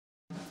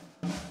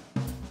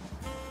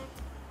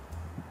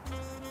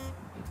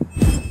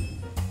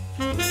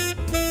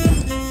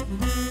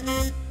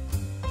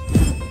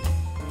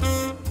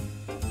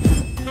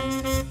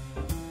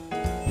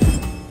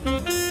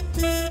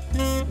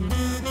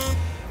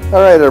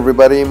Alright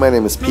everybody, my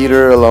name is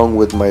Peter along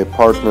with my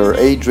partner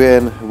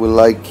Adrian. We'd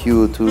like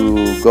you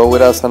to go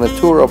with us on a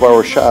tour of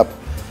our shop,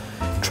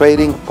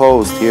 Trading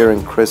Post here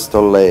in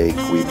Crystal Lake.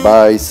 We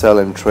buy, sell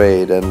and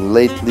trade, and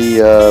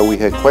lately we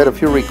had quite a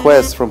few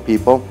requests from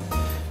people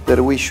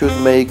that we should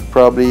make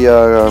probably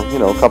a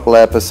couple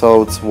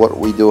episodes, what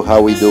we do,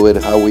 how we do it,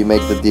 how we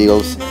make the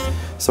deals.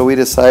 So we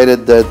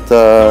decided that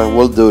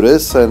we'll do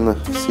this and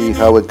see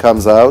how it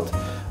comes out.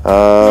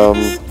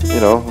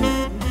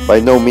 By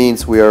no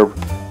means we are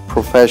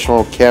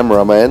professional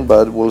cameraman,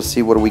 but we'll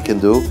see what we can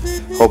do.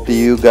 Hopefully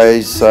you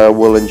guys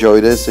will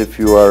enjoy this. If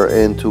you are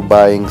into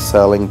buying,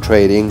 selling,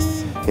 trading,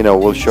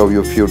 we'll show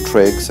you a few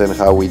tricks and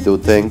how we do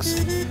things.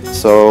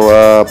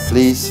 So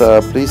please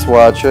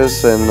watch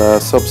us and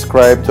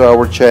subscribe to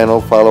our channel,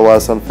 follow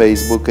us on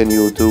Facebook and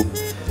YouTube,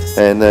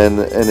 and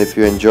if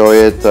you enjoy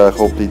it,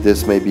 hopefully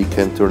this maybe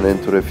can turn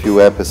into a few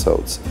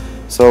episodes.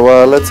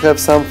 So let's have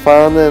some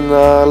fun and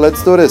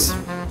let's do this.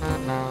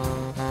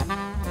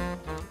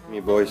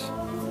 Me boys.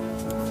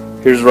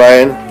 Here's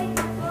Ryan,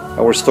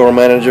 our store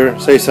manager.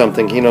 Say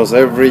something. He knows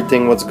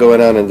everything what's going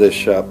on in this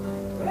shop.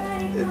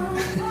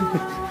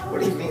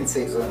 What do you mean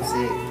say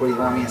something? What do you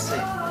want me to say?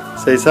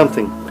 Say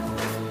something.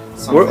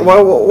 Why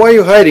are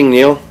you hiding,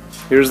 Neil?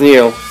 Here's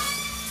Neil.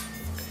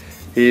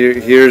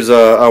 Here's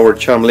our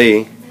chum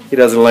Lee. He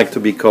doesn't like to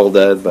be called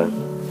that, but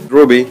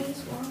Ruby.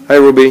 Hi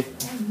Ruby.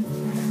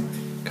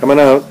 Coming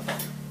out.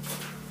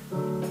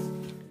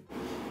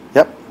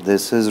 Yep,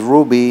 this is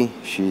Ruby.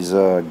 She's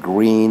a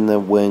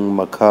green wing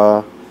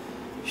macaw.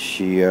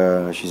 She's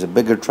a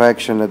big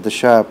attraction at the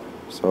shop,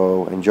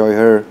 so enjoy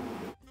her.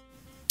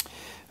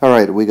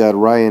 Alright, we got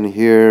Ryan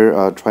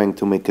here trying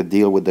to make a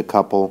deal with the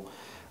couple.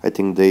 I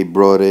think they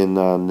brought in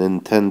a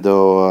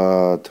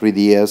Nintendo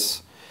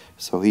 3DS,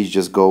 so he's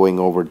just going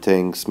over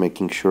things,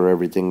 making sure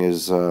everything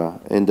is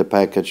in the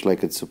package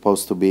like it's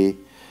supposed to be,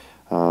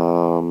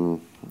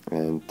 and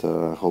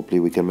hopefully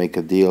we can make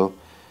a deal.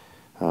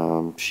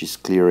 She's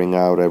clearing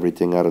out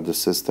everything out of the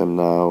system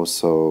now,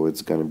 so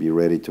it's gonna be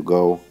ready to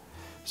go.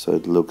 So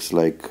it looks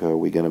like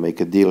we're gonna make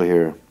a deal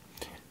here.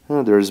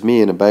 There's me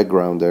in the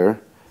background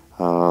there.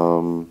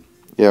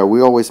 Yeah,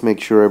 we always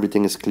make sure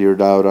everything is cleared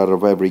out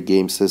of every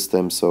game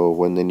system, so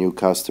when the new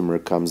customer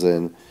comes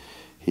in,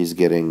 he's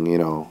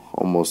getting,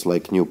 almost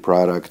like new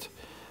product.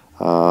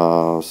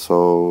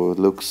 So it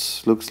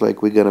looks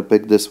like we're gonna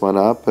pick this one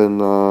up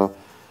and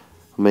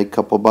make a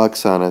couple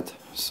bucks on it.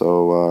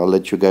 So I'll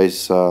let you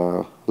guys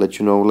let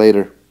you know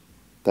later.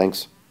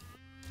 Thanks.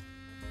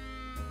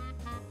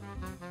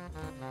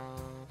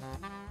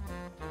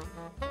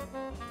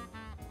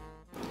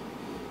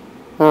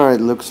 Alright,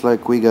 looks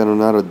like we got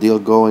another deal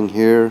going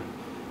here.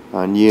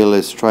 Neil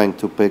is trying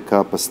to pick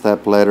up a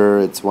step ladder.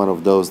 It's one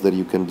of those that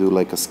you can do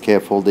like a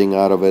scaffolding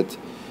out of it.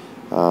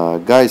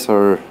 Guys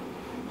are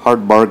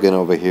hard bargain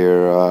over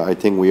here. I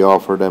think we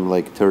offer them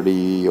like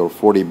 30 or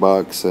 40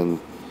 bucks and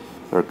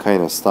they're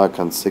kind of stuck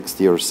on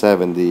 60 or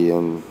 70,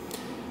 and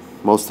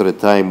most of the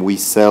time we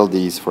sell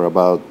these for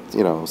about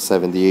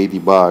 70, 80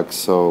 bucks.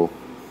 So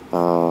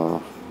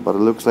but it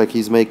looks like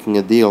he's making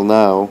a deal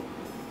now.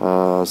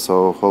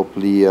 So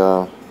hopefully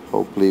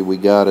we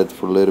got it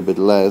for a little bit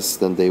less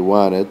than they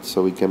wanted,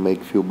 so we can make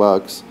a few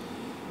bucks.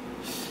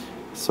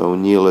 So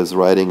Neil is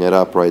writing it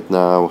up right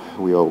now.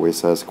 We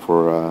always ask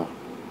for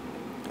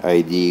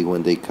ID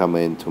when they come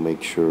in to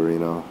make sure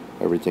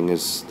everything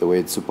is the way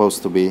it's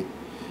supposed to be.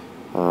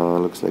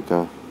 Looks like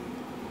a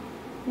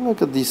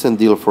decent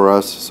deal for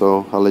us,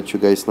 so I'll let you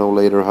guys know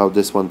later how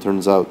this one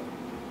turns out.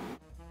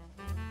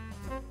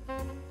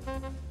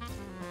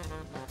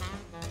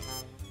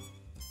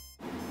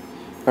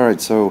 Alright,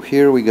 so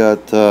here we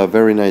got a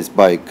very nice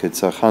bike.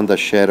 It's a Honda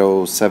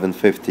Shadow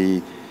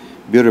 750,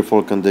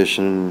 beautiful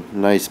condition,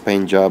 nice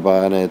paint job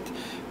on it.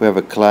 We have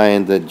a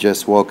client that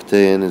just walked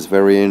in, is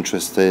very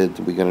interested.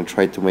 We're gonna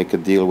try to make a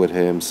deal with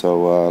him,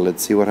 so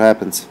let's see what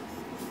happens.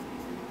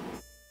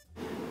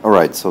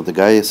 Alright, so the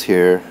guy is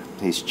here.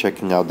 He's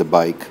checking out the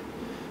bike.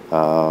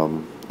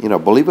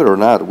 Believe it or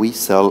not, we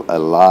sell a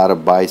lot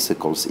of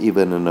bicycles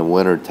even in the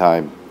winter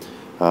time.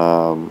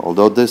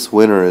 Although this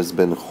winter has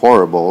been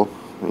horrible,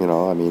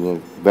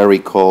 very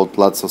cold,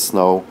 lots of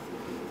snow,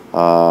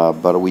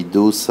 but we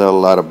do sell a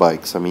lot of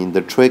bikes.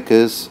 The trick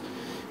is,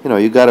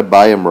 you gotta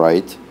buy them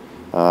right,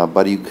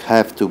 but you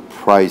have to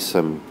price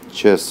them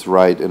just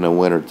right in the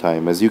winter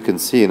time. As you can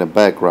see in the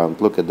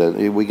background, look at that,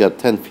 we got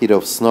 10 feet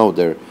of snow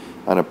there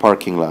on a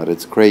parking lot.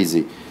 It's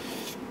crazy.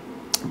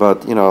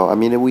 But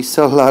we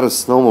sell a lot of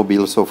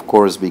snowmobiles, of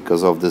course,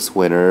 because of this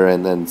winter,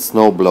 and then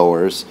snow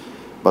blowers.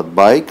 But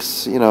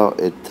bikes,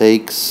 it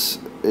takes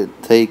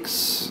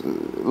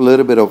a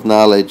little bit of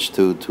knowledge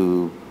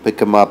to pick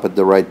them up at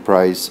the right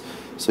price,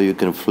 so you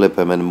can flip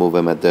them and move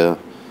them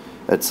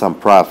at some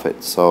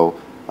profit. So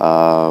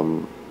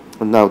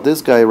now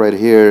this guy right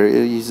here,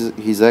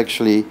 he's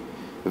actually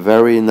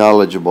very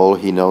knowledgeable.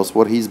 He knows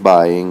what he's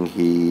buying.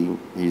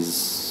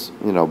 He's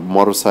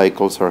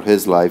motorcycles are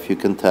his life, you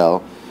can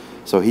tell.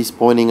 So he's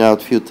pointing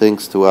out a few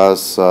things to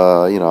us.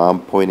 I'm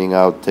pointing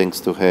out things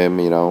to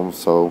him.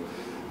 So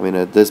I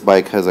mean, this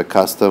bike has a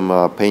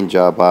custom paint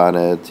job on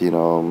it, you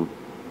know,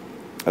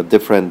 a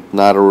different,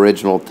 not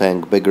original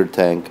tank, bigger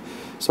tank.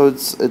 So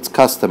it's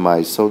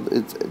customized. So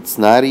it's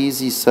not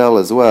easy sell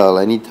as well.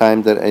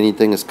 Anytime that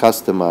anything is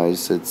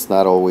customized, it's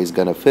not always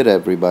gonna fit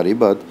everybody.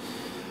 But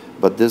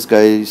this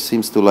guy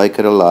seems to like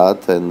it a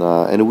lot,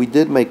 and we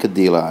did make a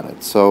deal on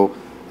it. So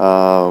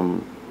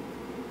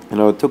you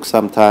know, it took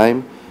some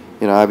time.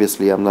 You know,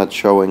 obviously I'm not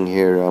showing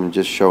here. I'm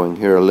just showing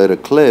here a little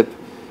clip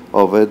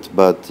of it.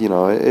 But you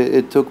know,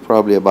 it took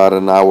probably about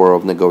an hour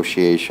of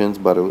negotiations.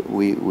 But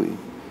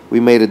we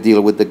made a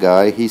deal with the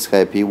guy. He's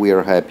happy. We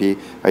are happy.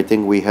 I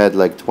think we had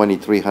like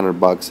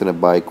 $2,300 in a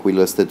bike. We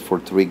listed for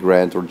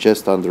 $3,000 or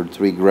just under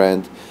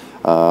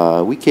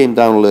 $3,000. We came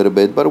down a little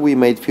bit, but we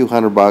made a few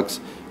 $100.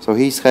 So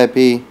he's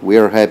happy. We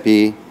are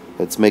happy.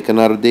 Let's make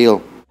another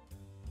deal.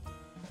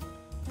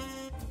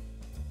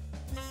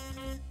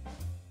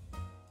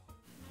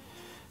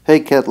 Hey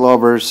cat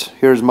lovers,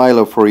 here's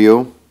Milo for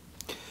you.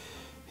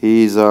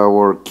 He's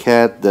our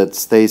cat that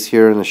stays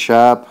here in the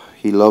shop.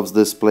 He loves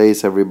this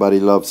place. Everybody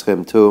loves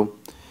him too.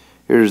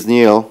 Here's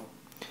Neil.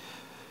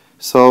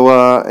 So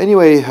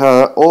anyway,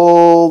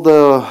 all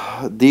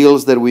the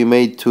deals that we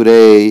made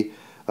today,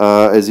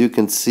 as you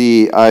can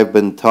see, I've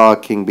been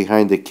talking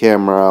behind the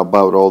camera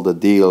about all the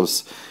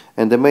deals.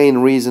 And the main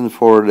reason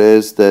for it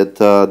is that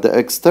the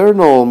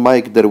external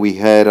mic that we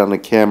had on the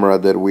camera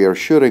that we are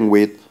shooting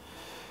with,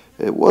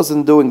 it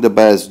wasn't doing the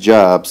best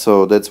job.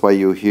 So that's why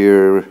you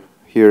hear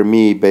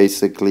me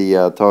basically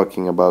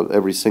talking about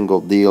every single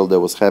deal that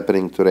was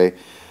happening today.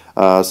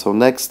 So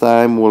next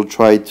time we'll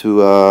try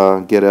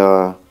to get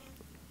a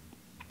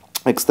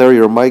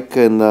exterior mic,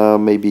 and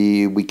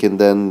maybe we can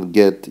then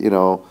get, you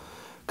know,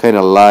 kind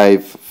of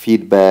live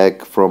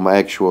feedback from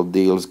actual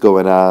deals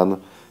going on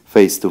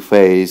face to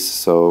face.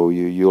 So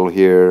you'll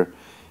hear,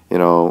 you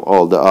know,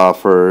 all the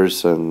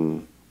offers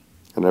and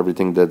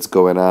everything that's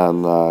going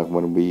on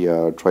when we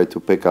try to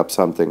pick up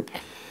something.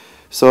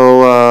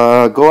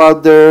 So go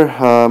out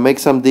there, make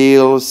some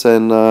deals,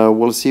 and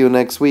we'll see you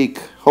next week,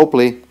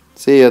 hopefully.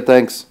 See ya.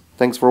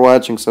 Thanks for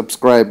watching.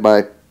 Subscribe.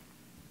 Bye.